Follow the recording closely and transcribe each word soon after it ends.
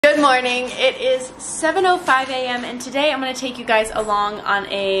Good morning. It is 7:05 a.m. and today I'm going to take you guys along on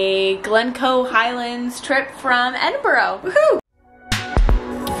a Glencoe Highlands trip from Edinburgh. Woohoo!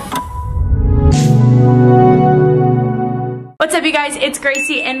 What's up, you guys? It's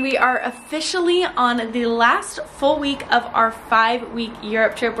Gracie and we are officially on the last full week of our 5-week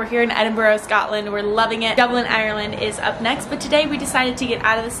Europe trip. We're here in Edinburgh, Scotland. We're loving it. Dublin, Ireland is up next, but today we decided to get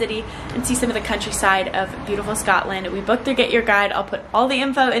out of the city and see some of the countryside of beautiful Scotland. We booked their Get Your Guide. I'll put all the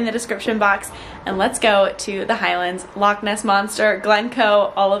info in the description box, and let's go to the Highlands, Loch Ness Monster,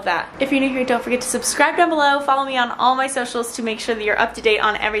 Glencoe, all of that. If you're new here, don't forget to subscribe down below. Follow me on all my socials to make sure that you're up to date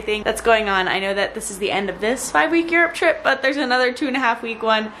on everything that's going on. I know that this is the end of this 5-week Europe trip, but there's another 2.5-week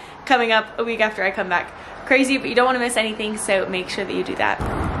one coming up a week after I come back. Crazy, but you don't want to miss anything, so make sure that you do that.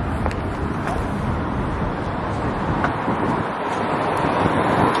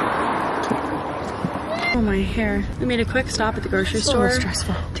 Oh, my hair. We made a quick stop at the grocery store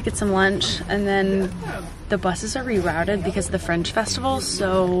to get some lunch, and then the buses are rerouted because of the French festival,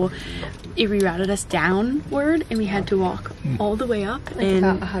 so it rerouted us downward and we had to walk all the way up. Like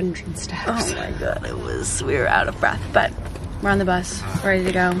about 100 steps. Oh my god, we were out of breath, but we're on the bus, ready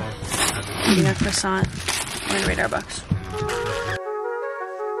to go. Eating a croissant. We're gonna read our books.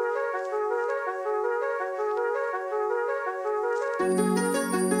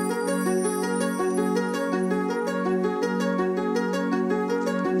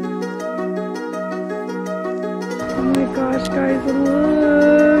 Oh my gosh, guys, look!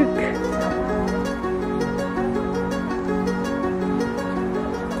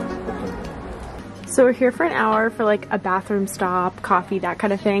 So we're here for an hour for like a bathroom stop, coffee, that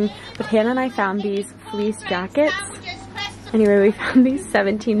kind of thing. But Hannah and I found these fleece jackets. Anyway, we found these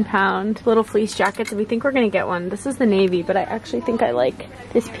 17-pound little fleece jackets and we think we're gonna get one. This is the navy, but I actually think I like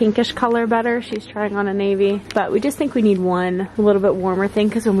this pinkish color better. She's trying on a navy. But we just think we need one a little bit warmer thing,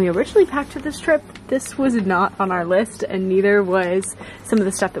 because when we originally packed for this trip, this was not on our list, and neither was some of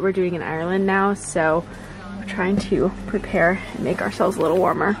the stuff that we're doing in Ireland now. So we're trying to prepare and make ourselves a little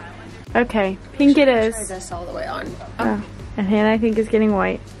warmer. Okay, pink it is. Try this all the way on. Oh. And Hannah, I think, is getting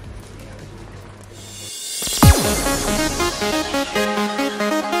white.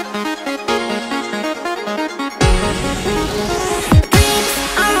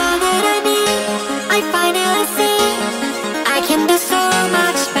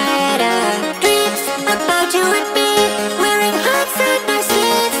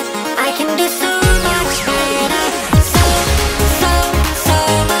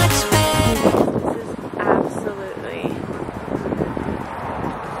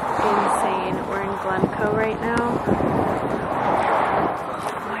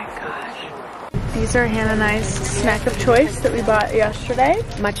 These are Hannah and I's snack of choice that we bought yesterday.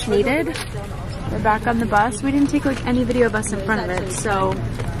 Much needed. We're back on the bus. We didn't take like any video of us in front of it, so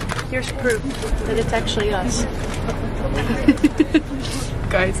here's proof that it's actually us.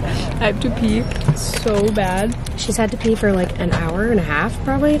 Guys, I have to pee so bad. She's had to pee for like an hour and a half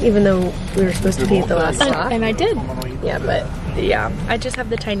probably, even though we were supposed to pee at the last stop. And I did. Yeah, but yeah, I just have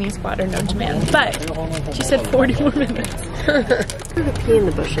the tiniest bladder known to man. But she said 40 more minutes. I would pee in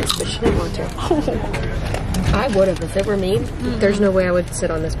the bushes, but she didn't want to. I would have if it were me. There's no way I would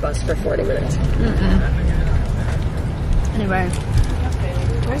sit on this bus for 40 minutes. Anyway,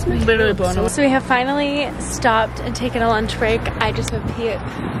 literally blown away. So we have finally stopped and taken a lunch break. I just have pee.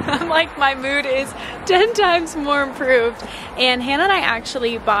 I'm like, my mood is 10 times more improved. And Hannah and I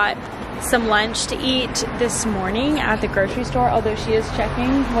actually bought some lunch to eat this morning at the grocery store, although she is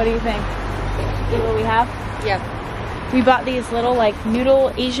checking. What do you think? See what we have? Yeah. We bought these little like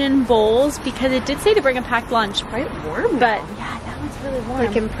noodle Asian bowls because it did say to bring a packed lunch. Quite warm, but yeah, that one's really warm.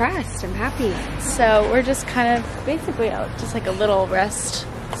 Like impressed. I'm happy. So we're just kind of basically just like a little rest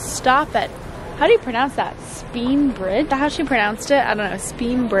stop at, how do you pronounce that? Speen Bridge? Is that how she pronounced it? I don't know.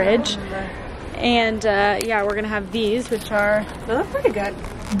 Speen Bridge. And yeah, we're gonna have these, which are, they look pretty good.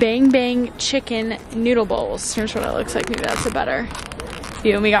 Bang Bang chicken noodle bowls. Here's what it looks like. Maybe that's a better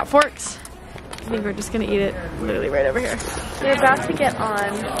view. And we got forks. I think we're just gonna eat it literally right over here. We're about to get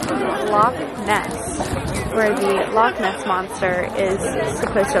on Loch Ness, where the Loch Ness Monster is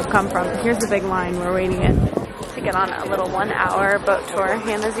supposed to have come from. Here's the big line. We're waiting to get on a little 1-hour boat tour.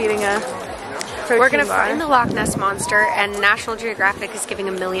 Hannah's eating a protein We're gonna bar. find the Loch Ness Monster, and National Geographic is giving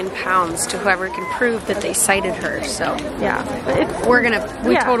 £1 million to whoever can prove that they sighted her. So yeah, but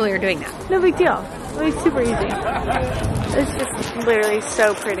we totally are doing that. No big deal. It'll be super easy. It's just literally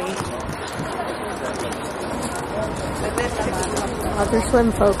so pretty. They're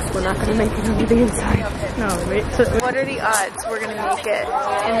slim, folks. We're not going to make it over the inside. No, wait. So what are the odds we're going to make it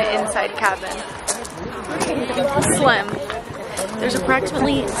in the inside cabin? Slim. There's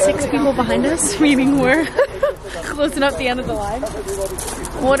approximately 6 people behind us, meaning we're closing up the end of the line.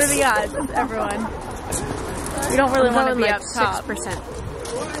 What are the odds, everyone? We don't really want to be like up top.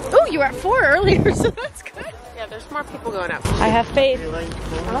 6%. Oh, you were at 4 earlier, so that's good. Yeah, there's more people going up. I have faith. I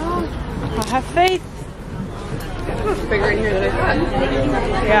have faith. It's bigger in here than I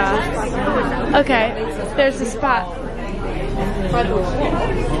thought. Yeah. Okay, there's a spot.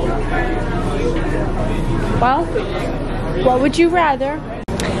 Well, what would you rather?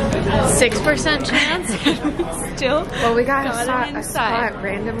 6% chance. Still. Well, we got a spot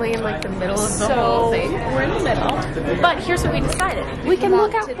randomly in like the middle of the whole thing. We're in the middle. But here's what we decided. We can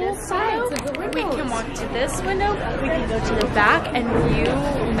look out to both this sides window. of the windows. We can walk to this window. We can go to the back and view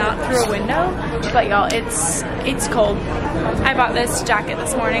not through a window. But y'all, it's cold. I bought this jacket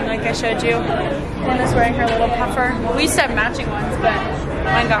this morning, like I showed you. Anna's wearing her little puffer. We used to have matching ones, but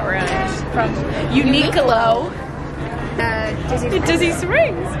mine got ruined from Uniqlo. Dizzy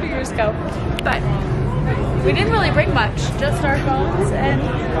Springs a few years ago. But we didn't really bring much, just our phones and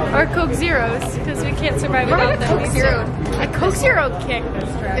our Coke Zeros, because we can't survive without them. Coke Zero. A Coke Zero kick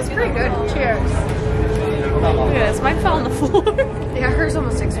this trip. It's pretty good. Cheers. Look at this, mine fell on the floor. Yeah, hers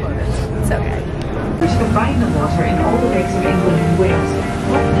almost exploded. It's okay. Which combine the water in all the lakes of England and Wales.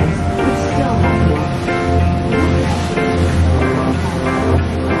 Loch Ness would still have water.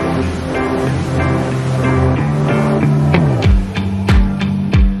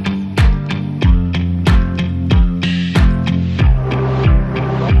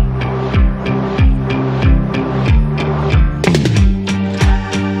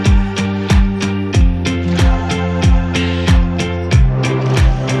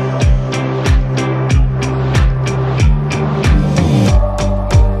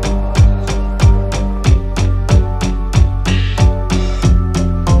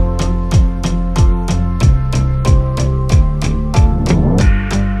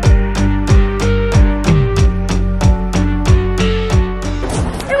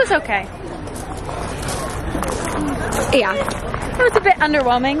 Okay. Yeah. It was a bit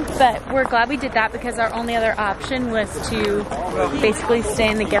underwhelming, but we're glad we did that because our only other option was to basically stay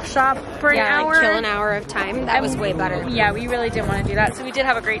in the gift shop for an hour. Like kill an hour of time. That was way better. Yeah, we really did want to do that. So we did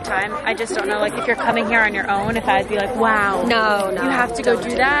have a great time. I just don't know, like, if you're coming here on your own, if I'd be like, wow. No. You have to go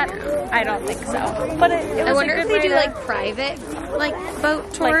do that. I don't think so. But it was I wonder a good if they way do to, like private, like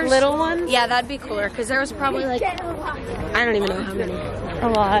boat tours. like little ones. Yeah, that'd be cooler because there was probably like, I don't even know how many. A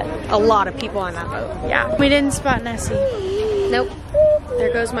lot. A lot of people on that boat. Yeah. We didn't spot Nessie. Nope.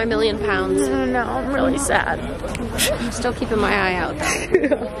 There goes my £1,000,000. Oh no, I'm really sad. I'm still keeping my eye out.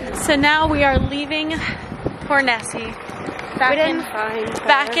 So now we are leaving poor Nessie.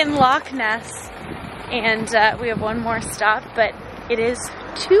 Back in Loch Ness. And we have one more stop, but it is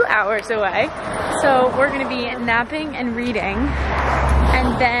 2 hours away. So we're gonna be napping and reading.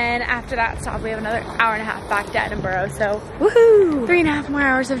 And then after that stop, we have another hour and a half back to Edinburgh. So woohoo! 3.5 more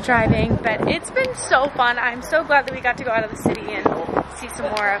hours of driving, but it's been so fun. I'm so glad that we got to go out of the city and see some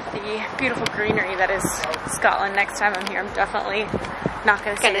more of the beautiful greenery that is Scotland. Next time I'm here, I'm definitely not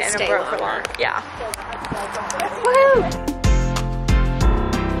gonna stay in Edinburgh for long. Yeah. Woohoo!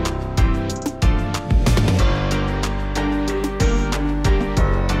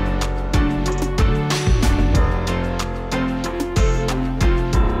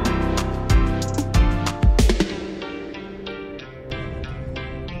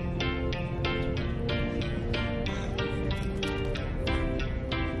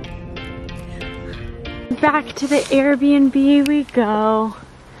 Back to the Airbnb we go.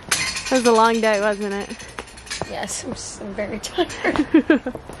 That was a long day, wasn't it? Yes, I'm very tired.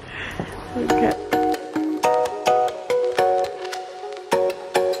 Okay.